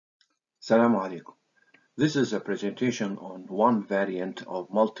Assalamu alaikum. This is a presentation on one variant of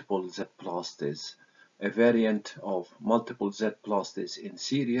multiple Z-plasties, a variant of multiple Z-plasties in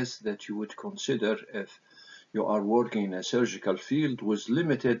series that you would consider if you are working in a surgical field with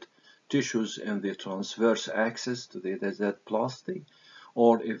limited tissues in the transverse axis to the Z-plasty,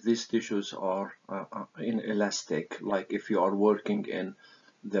 or if these tissues are inelastic, like if you are working in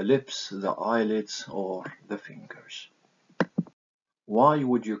the lips, the eyelids, or the fingers. Why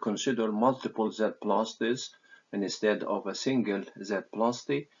would you consider multiple Z-plasties instead of a single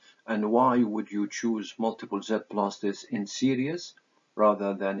Z-plasty? And why would you choose multiple Z-plasties in series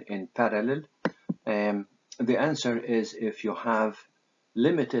rather than in parallel? The answer is if you have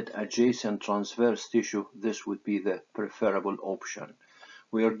limited adjacent transverse tissue, this would be the preferable option.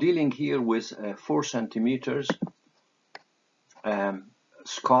 We are dealing here with 4 centimeters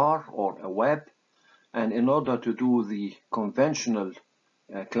scar or a web, and in order to do the conventional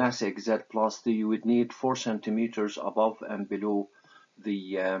classic Z-plasty, you would need 4 centimeters above and below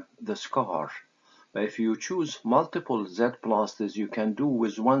the scar. But if you choose multiple Z-plasties, you can do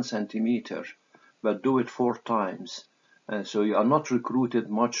with 1 centimeter, but do it 4 times. So you are not recruited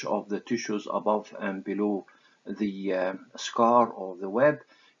much of the tissues above and below the scar or the web.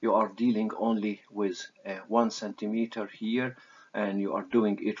 You are dealing only with 1 centimeter here, and you are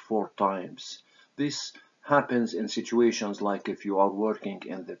doing it 4 times. This happens in situations like if you are working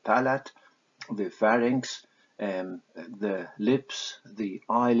in the palate, the pharynx, the lips, the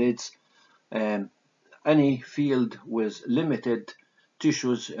eyelids, any field with limited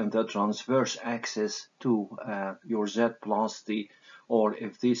tissues in the transverse axis to your Z-plasty, or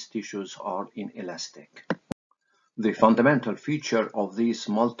if these tissues are inelastic. The fundamental feature of these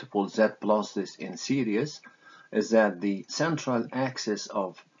multiple Z-plasties in series is that the central axis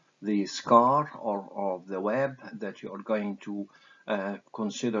of the scar or of the web that you are going to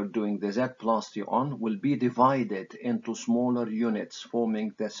consider doing the Z-plasty on will be divided into smaller units,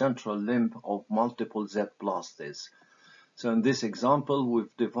 forming the central limb of multiple Z-plasties. So in this example, we've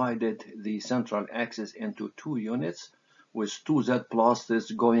divided the central axis into 2 units with 2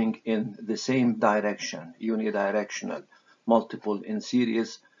 Z-plasties going in the same direction, unidirectional, multiple in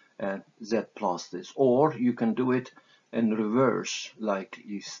series Z-plasties. Or you can do it in reverse, like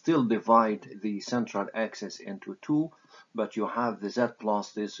you still divide the central axis into 2, but you have the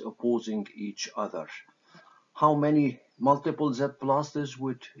Z-plasties opposing each other. How many multiple Z-plasties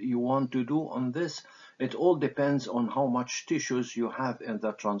would you want to do on this? It all depends on how much tissues you have in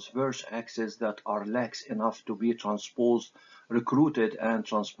the transverse axis that are lax enough to be recruited and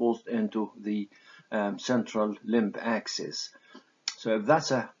transposed into the central limb axis. So if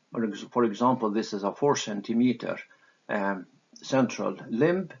that's for example, this is a 4 centimeter central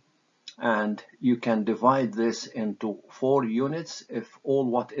limb, and you can divide this into 4 units if all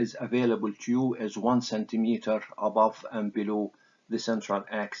what is available to you is 1 centimeter above and below the central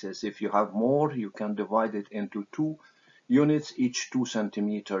axis. If you have more, you can divide it into 2 units, each 2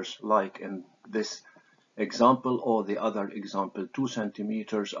 centimeters, like in this example or the other example. 2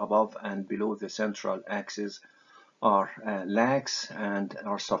 centimeters above and below the central axis are lax and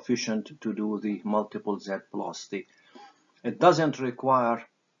are sufficient to do the multiple Z-plasty. It doesn't require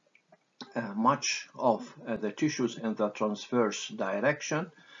much of the tissues in the transverse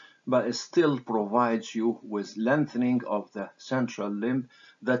direction, but it still provides you with lengthening of the central limb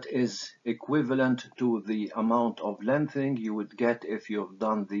that is equivalent to the amount of lengthening you would get if you've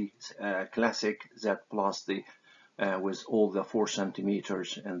done the classic Z-plasty with all the 4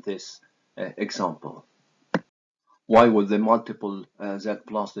 centimeters in this example. Why would the multiple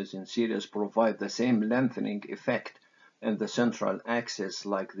Z-plasties in series provide the same lengthening effect in the central axis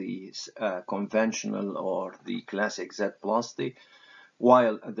like the conventional or the classic Z-plasty,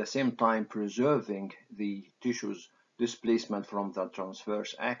 while at the same time preserving the tissue's displacement from the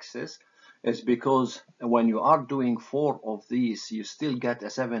transverse axis? Is because when you are doing 4 of these, you still get a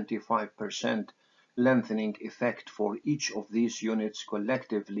 75% lengthening effect for each of these units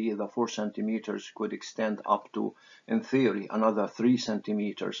collectively. The 4 centimeters could extend up to, in theory, another 3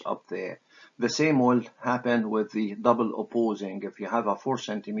 centimeters up there. The same will happen with the double opposing. If you have a 4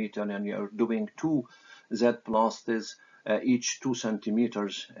 centimeter and you're doing 2 Z-plasties, each 2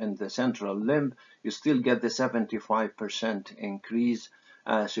 centimeters in the central limb, you still get the 75% increase.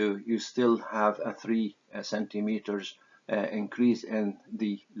 So you still have a 3 centimeters increase in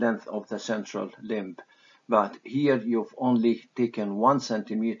the length of the central limb. But here you've only taken 1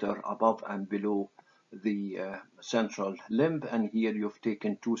 centimeter above and below the central limb, and here you've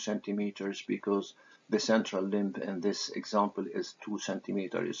taken 2 centimeters because the central limb in this example is 2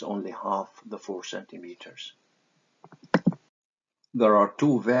 centimeters, is only half the 4 centimeters. There are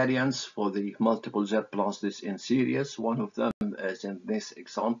two variants for the multiple Z-plasties in series. One of them is in this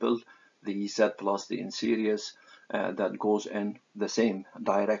example, the Z-plasty in series that goes in the same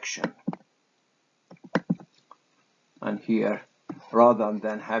direction. And here, rather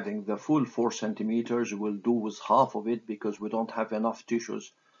than having the full 4 centimeters, we'll do with half of it because we don't have enough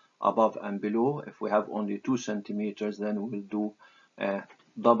tissues above and below. If we have only 2 centimeters, then we'll do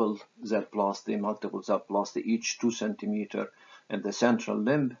double Z-plasty, multiple Z-plasty, each 2 centimeter in the central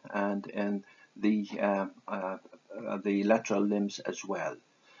limb and in the lateral limbs as well.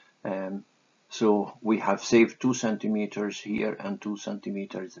 So we have saved 2 centimeters here and 2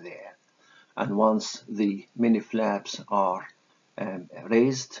 centimeters there. And once the mini flaps are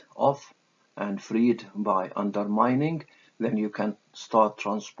raised off and freed by undermining, then you can start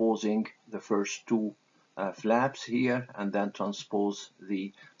transposing the first two flaps here and then transpose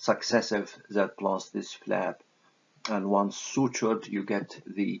the successive Z-plasties flap. And once sutured, you get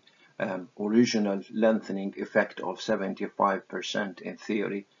the original lengthening effect of 75% in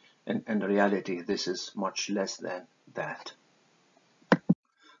theory. In reality, this is much less than that.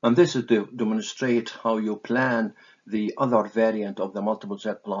 And this is to demonstrate how you plan the other variant of the multiple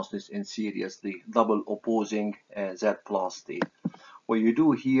Z-plasties in series, the double opposing Z-plasty. What you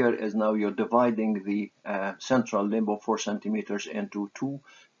do here is now you're dividing the central limb of 4 centimeters into two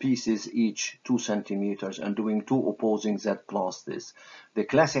pieces, each 2 centimeters, and doing two opposing Z-plasties. The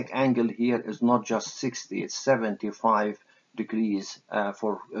classic angle here is not just 60, it's 75 degrees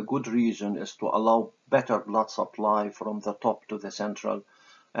for a good reason, is to allow better blood supply from the top to the central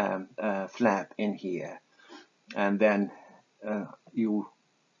flap in here. And then you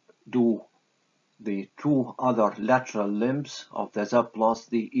do the two other lateral limbs of the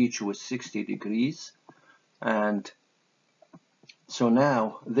Z-plasty, each with 60 degrees. And so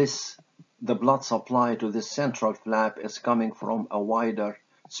now the blood supply to this central flap is coming from a wider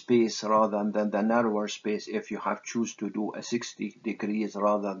space rather than the narrower space if you have choose to do a 60 degrees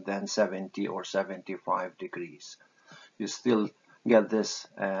rather than 70 or 75 degrees. You still get this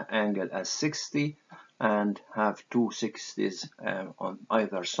angle as 60 and have two 60s on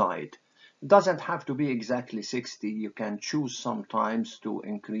either side. It doesn't have to be exactly 60. You can choose sometimes to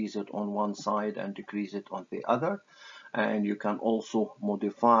increase it on one side and decrease it on the other. And you can also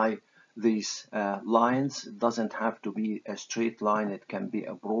modify these lines. It doesn't have to be a straight line. It can be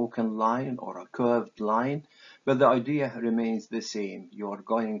a broken line or a curved line. But the idea remains the same. You are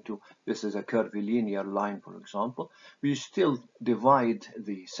going to, this is a curvilinear line, for example. We still divide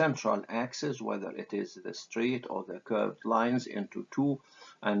the central axis, whether it is the straight or the curved lines, into two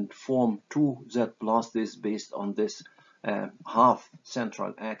and form two Z-plasties based on this half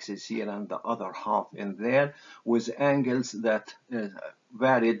central axis here and the other half in there, with angles that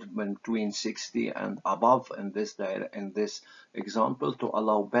varied between 60 and above in this example to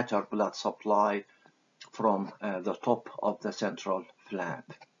allow better blood supply from the top of the central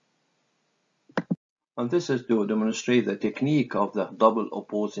flap. And this is to demonstrate the technique of the double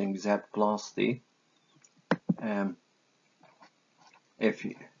opposing Z-plasty. If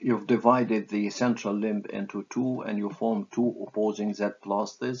you've divided the central limb into two and you form two opposing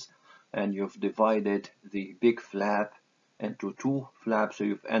Z-plasties, and you've divided the big flap into two flaps, so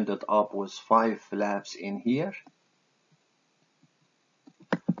you've ended up with 5 flaps in here.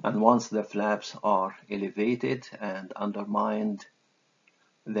 And once the flaps are elevated and undermined,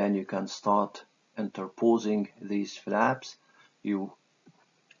 then you can start interposing these flaps. You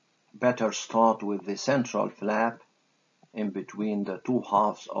better start with the central flap in between the two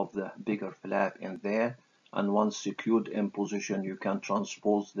halves of the bigger flap in there, and once secured in position, you can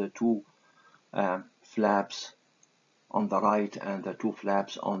transpose the two flaps on the right and the two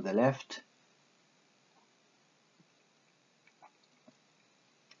flaps on the left,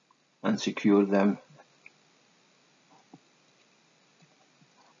 and secure them.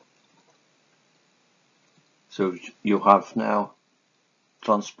 So you have now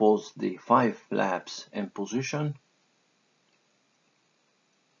transposed the 5 flaps in position.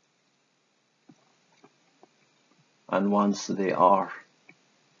 And once they are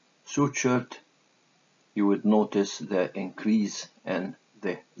sutured, you would notice the increase in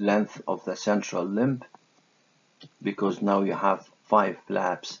the length of the central limb, because now you have 5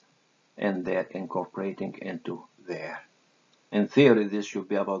 flaps in there incorporating into there. In theory, this should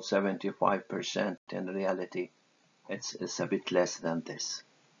be about 75%. In reality, it's a bit less than this.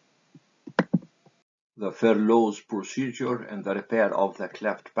 The Furlow's procedure in the repair of the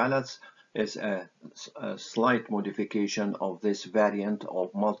cleft palates is a slight modification of this variant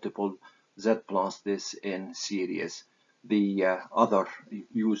of multiple Z-plasties in series. The other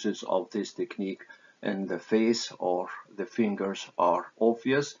uses of this technique in the face or the fingers are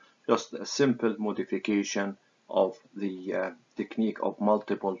obvious. Just a simple modification of the technique of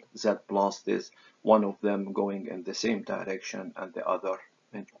multiple Z-plasties, one of them going in the same direction and the other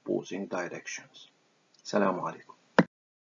in opposing directions. Assalamu alaikum.